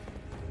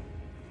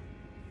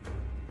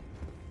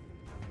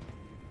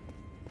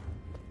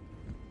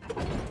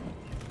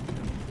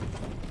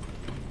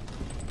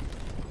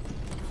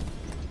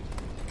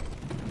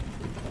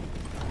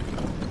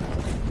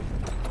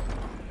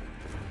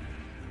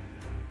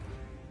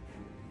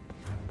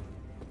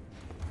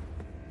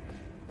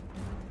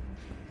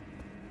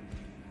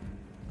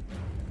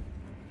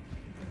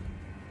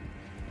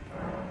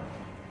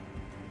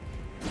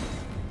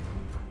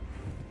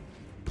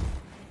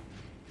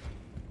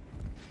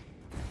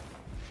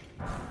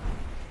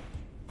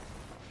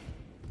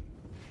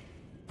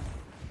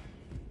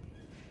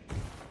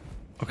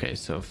 Okay,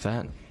 so if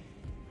that...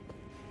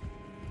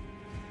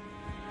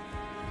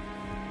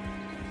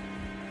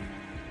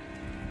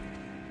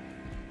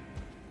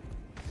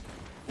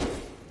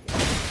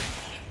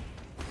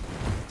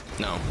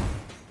 No.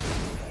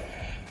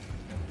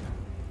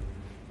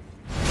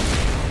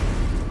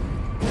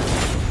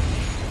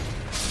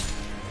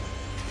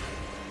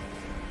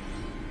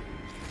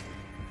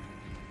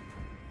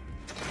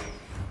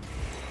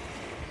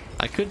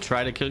 I could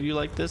try to kill you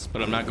like this,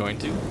 but I'm not going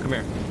to. Come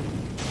here.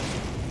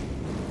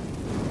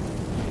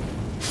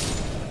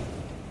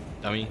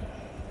 Dummy.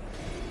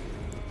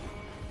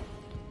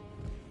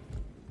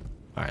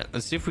 All right,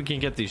 let's see if we can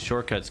get these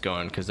shortcuts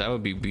going, because that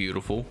would be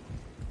beautiful.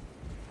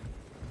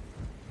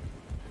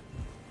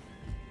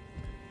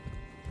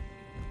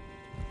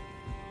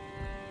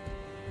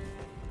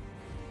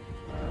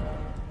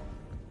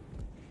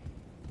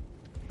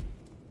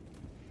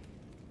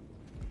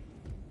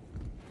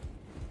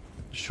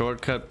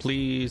 Shortcut,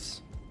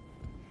 please.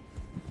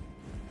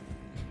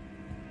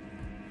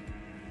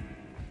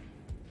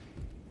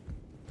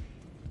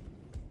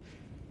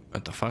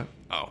 What the fuck?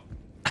 Oh.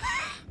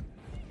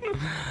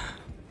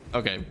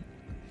 Okay.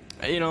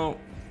 You know,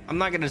 I'm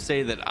not gonna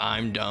say that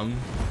I'm dumb.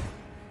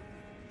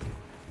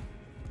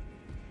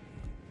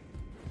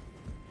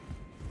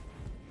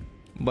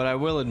 But I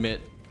will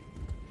admit,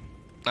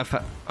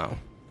 oh.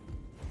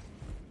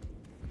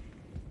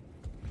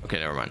 Okay,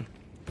 never mind.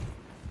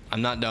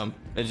 I'm not dumb.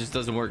 It just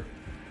doesn't work.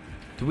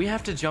 Do we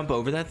have to jump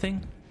over that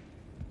thing?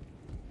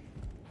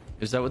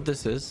 Is that what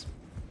this is?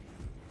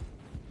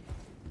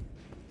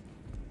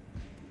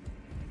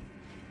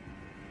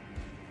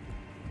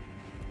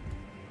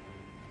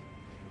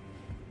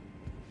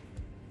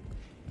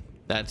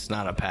 That's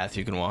not a path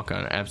you can walk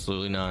on.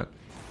 Absolutely not.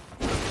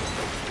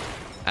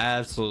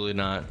 Absolutely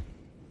not.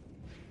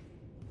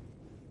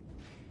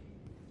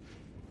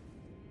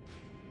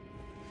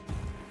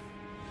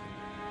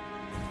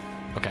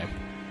 Okay.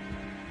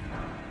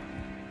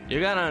 You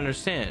gotta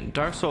understand,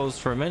 Dark Souls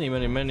for many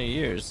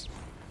years,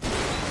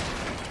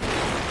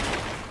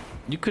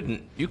 you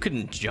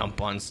couldn't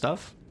jump on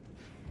stuff.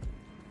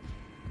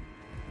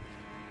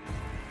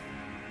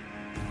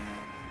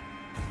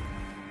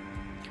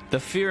 The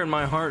fear in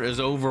my heart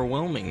is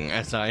overwhelming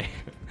as I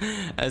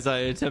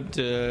attempt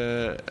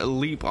to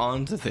leap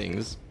onto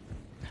things.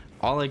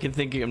 All I can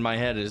think in my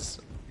head is,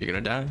 you're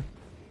gonna die.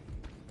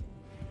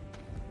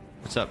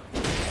 What's up?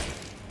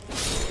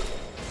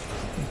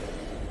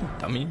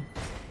 Dummy.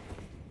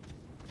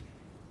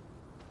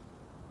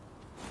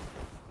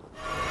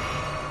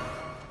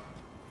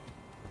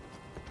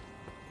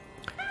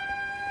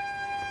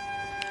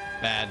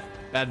 Bad.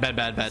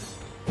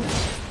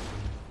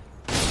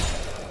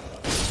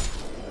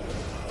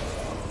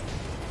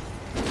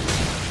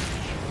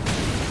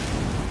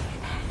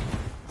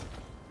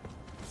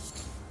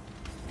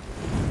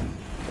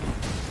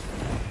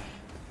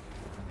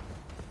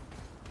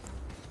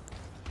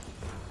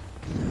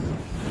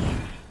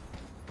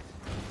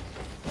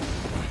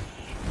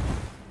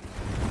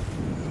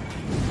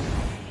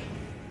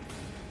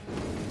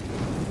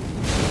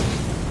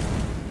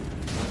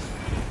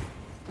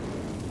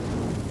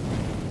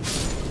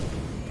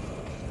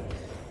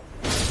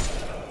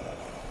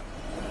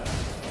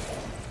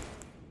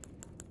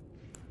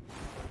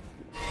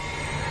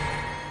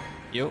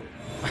 Yo. All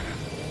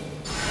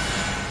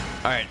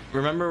right,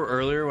 remember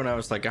earlier when I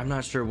was like, I'm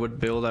not sure what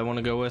build I want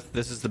to go with?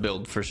 This is the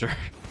build for sure.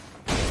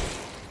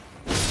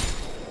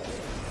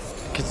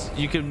 Because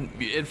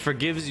it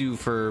forgives you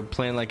for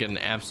playing like an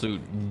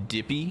absolute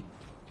dippy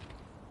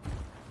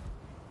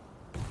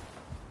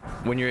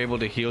when you're able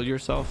to heal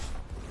yourself.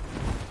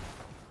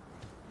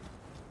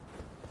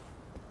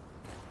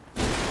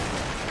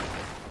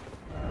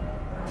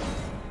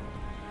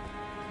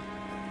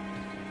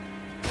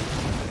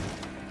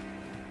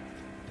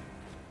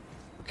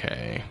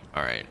 Okay,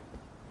 all right.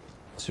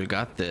 So we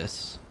got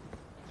this.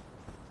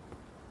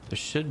 There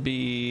should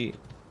be...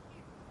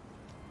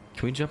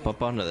 Can we jump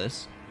up onto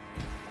this?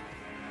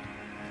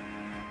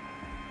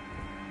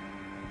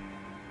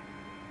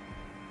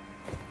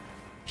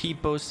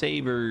 Hippo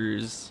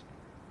sabers.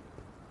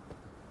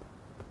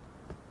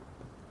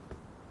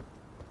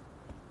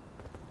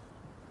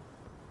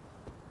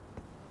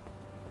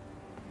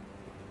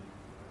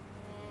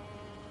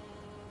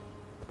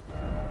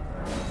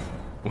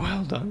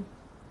 Well done.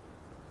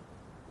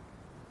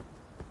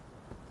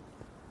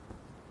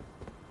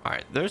 All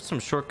right, there's some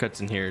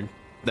shortcuts in here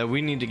that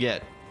we need to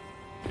get.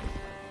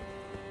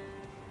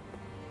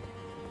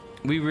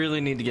 We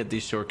really need to get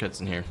these shortcuts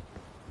in here,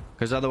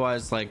 because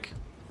otherwise, like,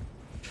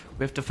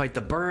 we have to fight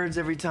the birds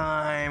every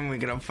time. We're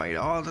gonna fight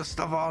all the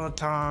stuff all the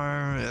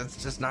time.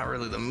 It's just not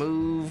really the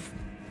move.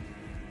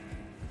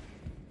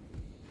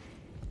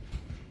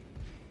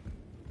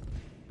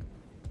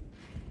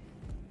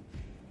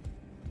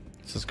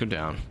 So let's go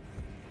down.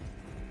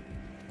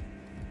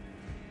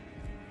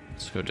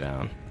 Let's go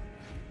down.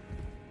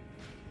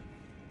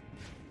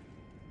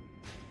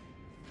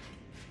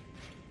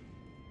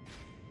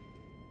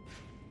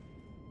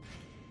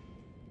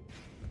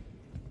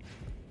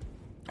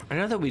 I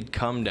know that we'd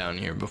come down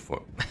here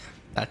before.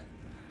 That.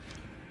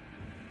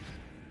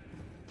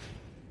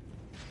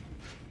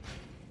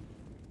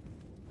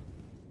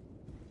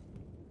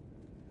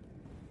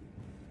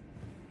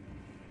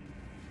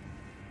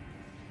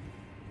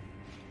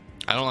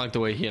 I don't like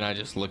the way he and I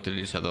just looked at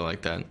each other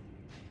like that.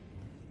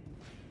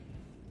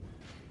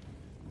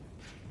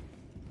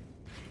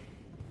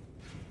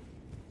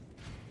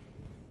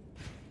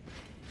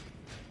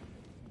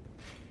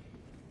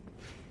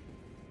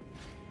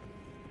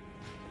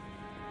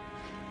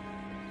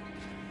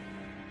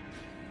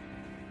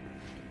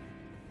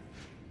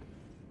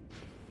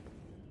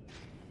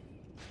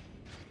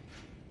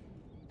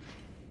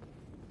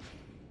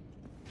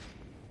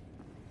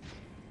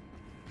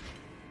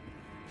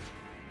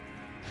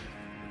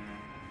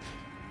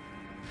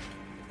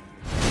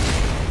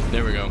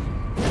 There we go.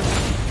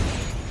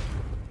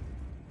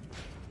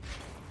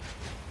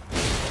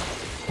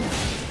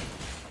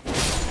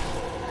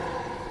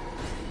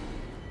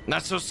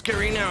 Not so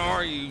scary now,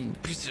 are you,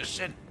 piece of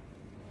shit?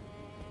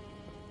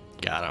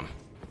 Got him.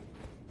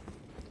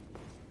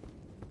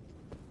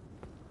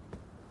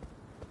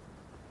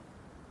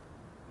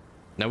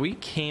 Now we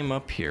came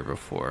up here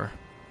before.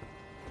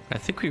 I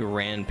think we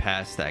ran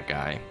past that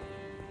guy.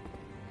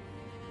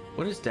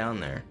 What is down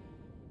there?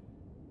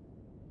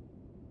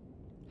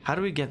 How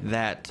do we get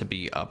that to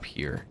be up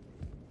here?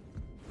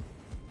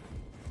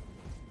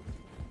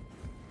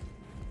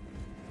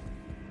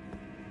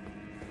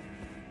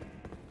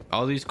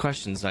 All these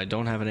questions I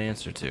don't have an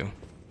answer to.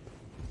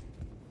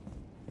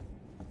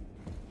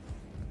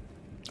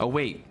 Oh,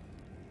 wait.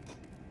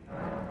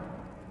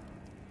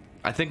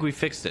 I think we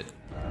fixed it.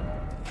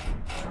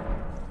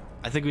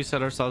 I think we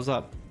set ourselves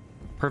up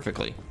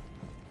perfectly.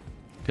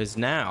 Because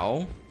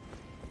now,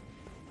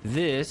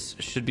 this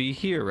should be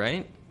here,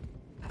 right?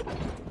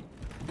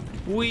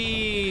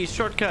 Wee!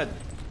 Shortcut!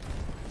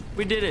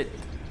 We did it!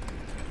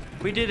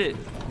 We did it!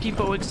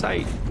 People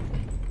excite!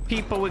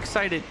 People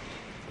excited!